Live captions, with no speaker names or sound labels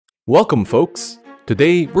Welcome, folks!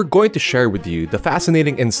 Today, we're going to share with you the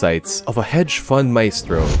fascinating insights of a hedge fund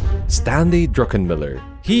maestro, Stanley Druckenmiller.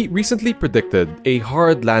 He recently predicted a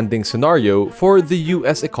hard landing scenario for the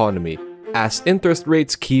US economy as interest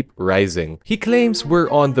rates keep rising. He claims we're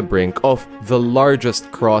on the brink of the largest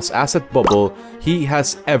cross-asset bubble he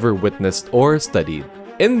has ever witnessed or studied.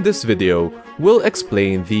 In this video, we'll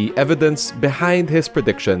explain the evidence behind his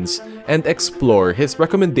predictions and explore his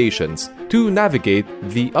recommendations to navigate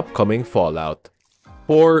the upcoming fallout.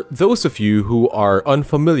 For those of you who are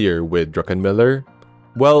unfamiliar with Druckenmiller,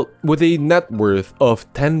 well, with a net worth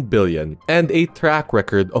of $10 billion and a track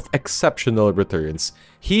record of exceptional returns,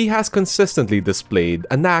 he has consistently displayed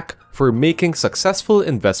a knack for making successful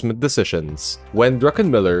investment decisions. When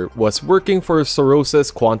Druckenmiller was working for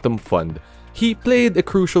Soros's Quantum Fund, he played a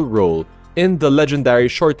crucial role in the legendary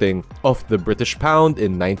shorting of the British pound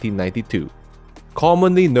in 1992.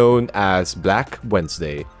 Commonly known as Black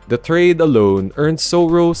Wednesday, the trade alone earned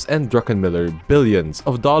Soros and Druckenmiller billions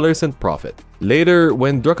of dollars in profit. Later,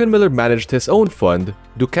 when Druckenmiller managed his own fund,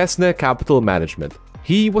 Duquesne Capital Management,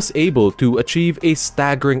 he was able to achieve a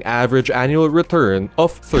staggering average annual return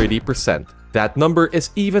of 30%. That number is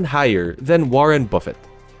even higher than Warren Buffett.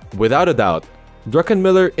 Without a doubt,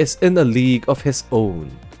 Druckenmiller is in a league of his own.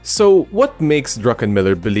 So, what makes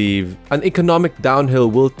Druckenmiller believe an economic downhill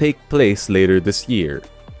will take place later this year?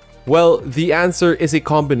 Well, the answer is a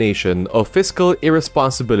combination of fiscal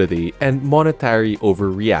irresponsibility and monetary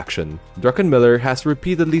overreaction. Druckenmiller has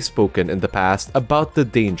repeatedly spoken in the past about the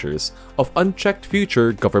dangers of unchecked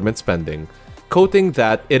future government spending, quoting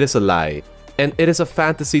that it is a lie, and it is a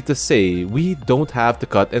fantasy to say we don't have to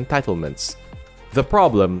cut entitlements. The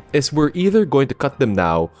problem is we're either going to cut them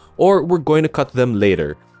now or we're going to cut them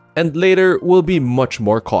later, and later will be much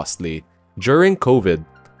more costly. During COVID,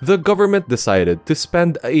 the government decided to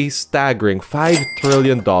spend a staggering $5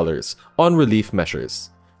 trillion on relief measures.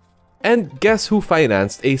 And guess who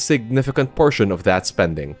financed a significant portion of that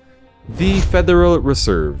spending? The Federal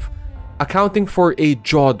Reserve, accounting for a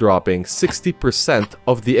jaw-dropping 60%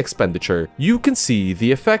 of the expenditure. You can see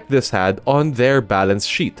the effect this had on their balance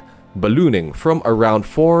sheet, ballooning from around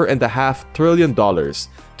 $4.5 trillion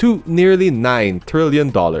to nearly $9 trillion.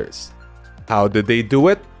 How did they do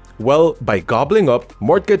it? Well, by gobbling up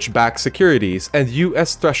mortgage-backed securities and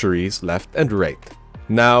US Treasuries left and right.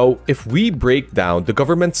 Now, if we break down the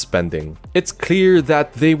government spending, it's clear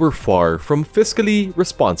that they were far from fiscally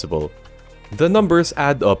responsible. The numbers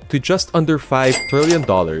add up to just under $5 trillion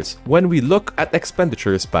when we look at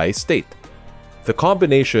expenditures by state. The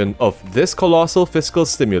combination of this colossal fiscal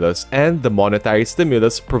stimulus and the monetary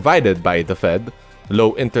stimulus provided by the Fed,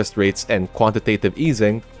 low interest rates and quantitative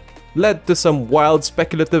easing, led to some wild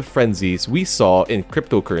speculative frenzies we saw in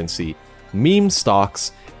cryptocurrency, meme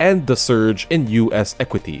stocks, and the surge in US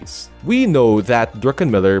equities. We know that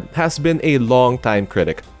Druckenmiller has been a long-time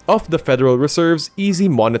critic of the Federal Reserve's easy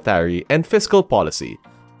monetary and fiscal policy,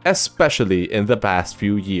 especially in the past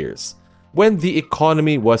few years. When the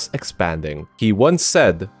economy was expanding, he once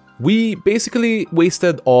said, "We basically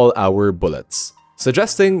wasted all our bullets,"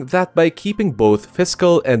 suggesting that by keeping both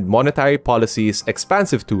fiscal and monetary policies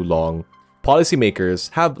expansive too long, policymakers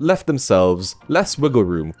have left themselves less wiggle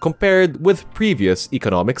room compared with previous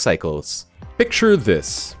economic cycles. Picture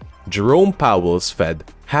this: Jerome Powell's Fed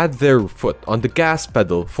had their foot on the gas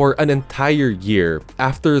pedal for an entire year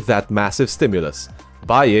after that massive stimulus,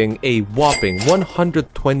 buying a whopping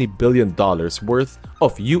 $120 billion worth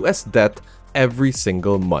of US debt every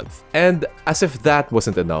single month. And as if that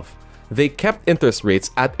wasn't enough, they kept interest rates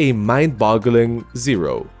at a mind-boggling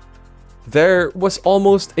zero. There was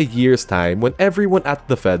almost a year's time when everyone at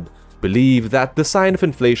the Fed believed that the sign of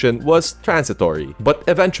inflation was transitory, but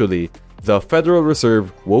eventually, the Federal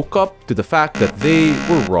Reserve woke up to the fact that they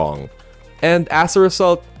were wrong. And as a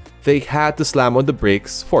result, they had to slam on the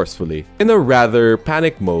brakes forcefully. In a rather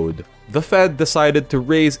panic mode, the Fed decided to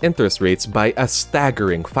raise interest rates by a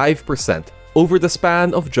staggering 5% over the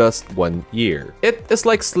span of just 1 year. It is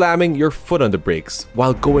like slamming your foot on the brakes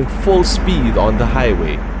while going full speed on the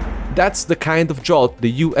highway. That's the kind of jolt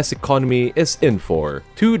the US economy is in for.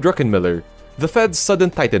 To Druckenmiller, the Fed's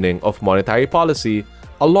sudden tightening of monetary policy,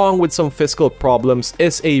 along with some fiscal problems,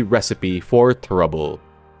 is a recipe for trouble.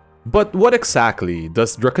 But what exactly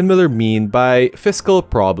does Druckenmiller mean by fiscal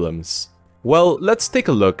problems? Well, let's take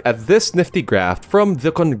a look at this nifty graph from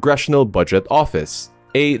the Congressional Budget Office,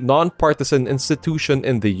 a nonpartisan institution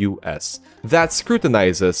in the US that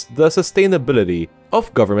scrutinizes the sustainability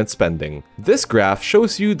of government spending. This graph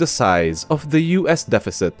shows you the size of the US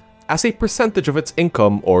deficit as a percentage of its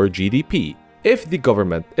income or GDP. If the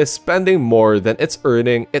government is spending more than it's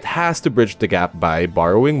earning, it has to bridge the gap by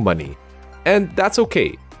borrowing money. And that's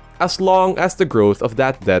okay, as long as the growth of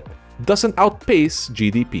that debt doesn't outpace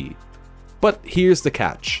GDP. But here's the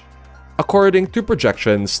catch. According to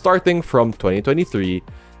projections starting from 2023,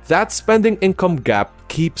 that spending income gap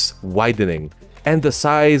keeps widening, and the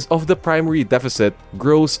size of the primary deficit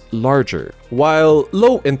grows larger. While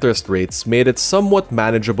low interest rates made it somewhat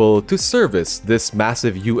manageable to service this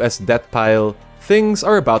massive US debt pile, things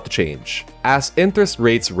are about to change. As interest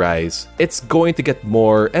rates rise, it's going to get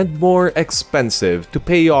more and more expensive to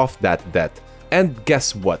pay off that debt. And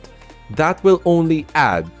guess what? That will only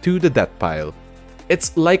add to the debt pile.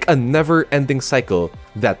 It's like a never-ending cycle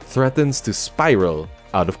that threatens to spiral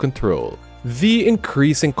out of control. The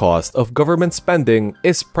increasing cost of government spending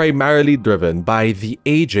is primarily driven by the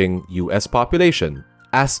aging US population,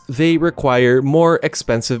 as they require more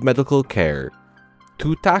expensive medical care.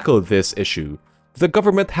 To tackle this issue, the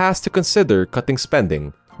government has to consider cutting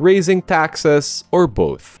spending, raising taxes, or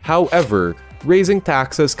both. However, raising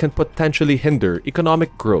taxes can potentially hinder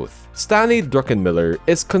economic growth. Stanley Druckenmiller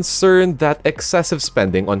is concerned that excessive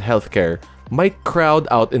spending on healthcare might crowd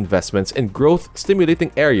out investments in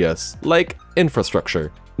growth-stimulating areas like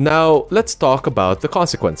infrastructure. Now, let's talk about the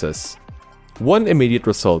consequences. One immediate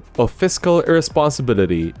result of fiscal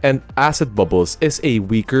irresponsibility and asset bubbles is a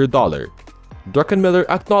weaker dollar. Druckenmiller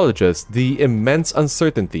acknowledges the immense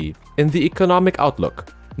uncertainty in the economic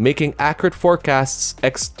outlook, making accurate forecasts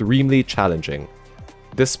extremely challenging.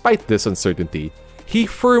 Despite this uncertainty, he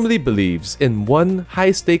firmly believes in one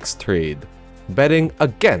high-stakes trade: betting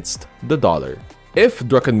against the dollar. If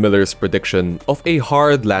Druckenmiller's prediction of a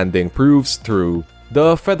hard landing proves true,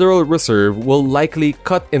 the Federal Reserve will likely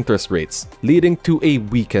cut interest rates, leading to a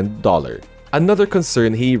weakened dollar. Another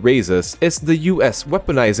concern he raises is the US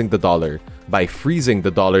weaponizing the dollar by freezing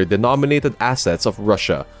the dollar-denominated assets of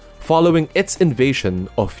Russia following its invasion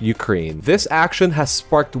of Ukraine. This action has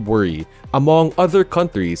sparked worry among other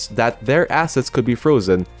countries that their assets could be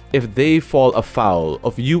frozen if they fall afoul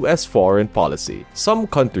of US foreign policy. Some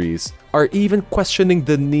countries are even questioning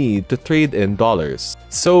the need to trade in dollars.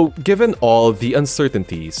 So, given all the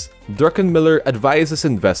uncertainties, Druckenmiller advises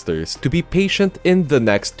investors to be patient in the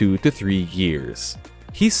next 2 to 3 years.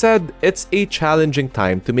 He said it's a challenging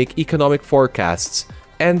time to make economic forecasts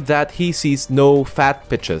and that he sees no fat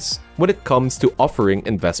pitches when it comes to offering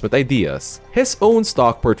investment ideas. His own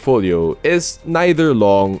stock portfolio is neither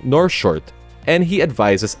long nor short, and he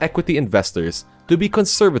advises equity investors to be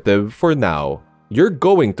conservative for now. You're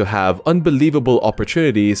going to have unbelievable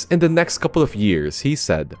opportunities in the next couple of years, he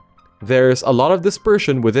said. There's a lot of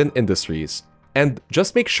dispersion within industries, and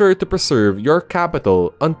just make sure to preserve your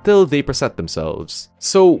capital until they present themselves.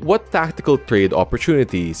 So what tactical trade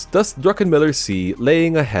opportunities does Druckenmiller see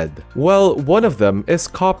laying ahead? Well, one of them is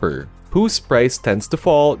copper, whose price tends to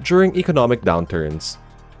fall during economic downturns.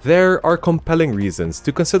 There are compelling reasons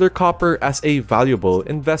to consider copper as a valuable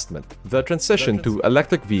investment. The transition to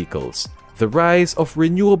electric vehicles, the rise of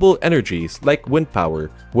renewable energies like wind power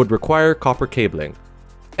would require copper cabling,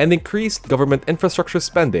 and increased government infrastructure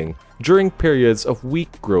spending during periods of weak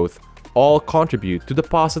growth all contribute to the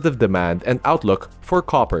positive demand and outlook for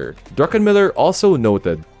copper. Druckenmiller also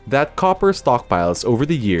noted that copper stockpiles over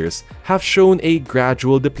the years have shown a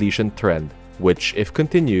gradual depletion trend, which, if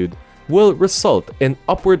continued, will result in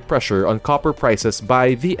upward pressure on copper prices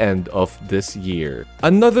by the end of this year.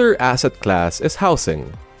 Another asset class is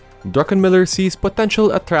housing. Druckenmiller sees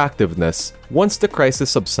potential attractiveness once the crisis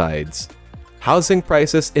subsides. Housing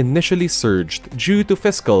prices initially surged due to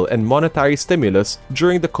fiscal and monetary stimulus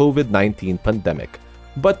during the COVID-19 pandemic,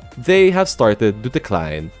 but they have started to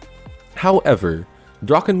decline. However,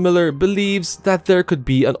 Druckenmiller believes that there could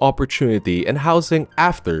be an opportunity in housing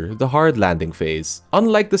after the hard landing phase.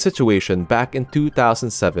 Unlike the situation back in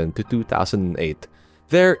 2007 to 2008,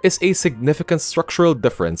 there is a significant structural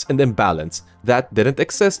difference and imbalance that didn't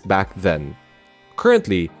exist back then.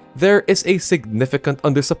 Currently, there is a significant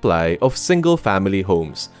undersupply of single-family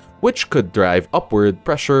homes, which could drive upward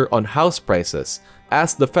pressure on house prices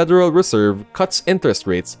as the Federal Reserve cuts interest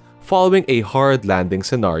rates following a hard landing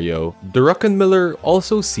scenario. Druckenmiller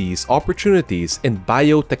also sees opportunities in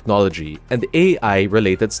biotechnology and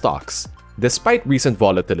AI-related stocks. Despite recent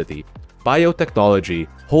volatility, biotechnology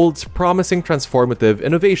holds promising transformative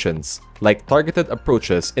innovations like targeted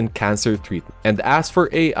approaches in cancer treatment. And as for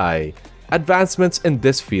AI, advancements in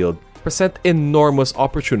this field present enormous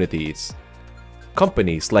opportunities.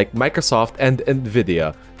 Companies like Microsoft and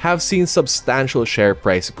Nvidia have seen substantial share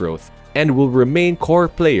price growth and will remain core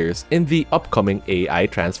players in the upcoming AI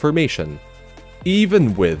transformation.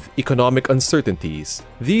 Even with economic uncertainties,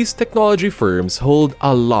 these technology firms hold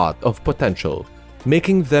a lot of potential,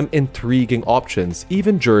 making them intriguing options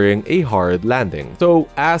even during a hard landing. So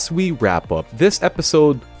as we wrap up, this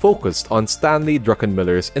episode focused on Stanley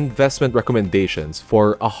Druckenmiller's investment recommendations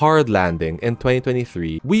for a hard landing in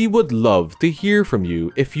 2023. We would love to hear from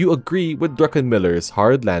you if you agree with Druckenmiller's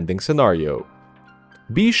hard landing scenario.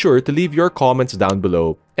 Be sure to leave your comments down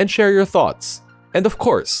below and share your thoughts. And of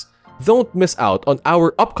course, don't miss out on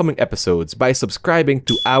our upcoming episodes by subscribing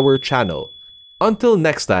to our channel. Until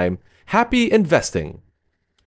next time, happy investing!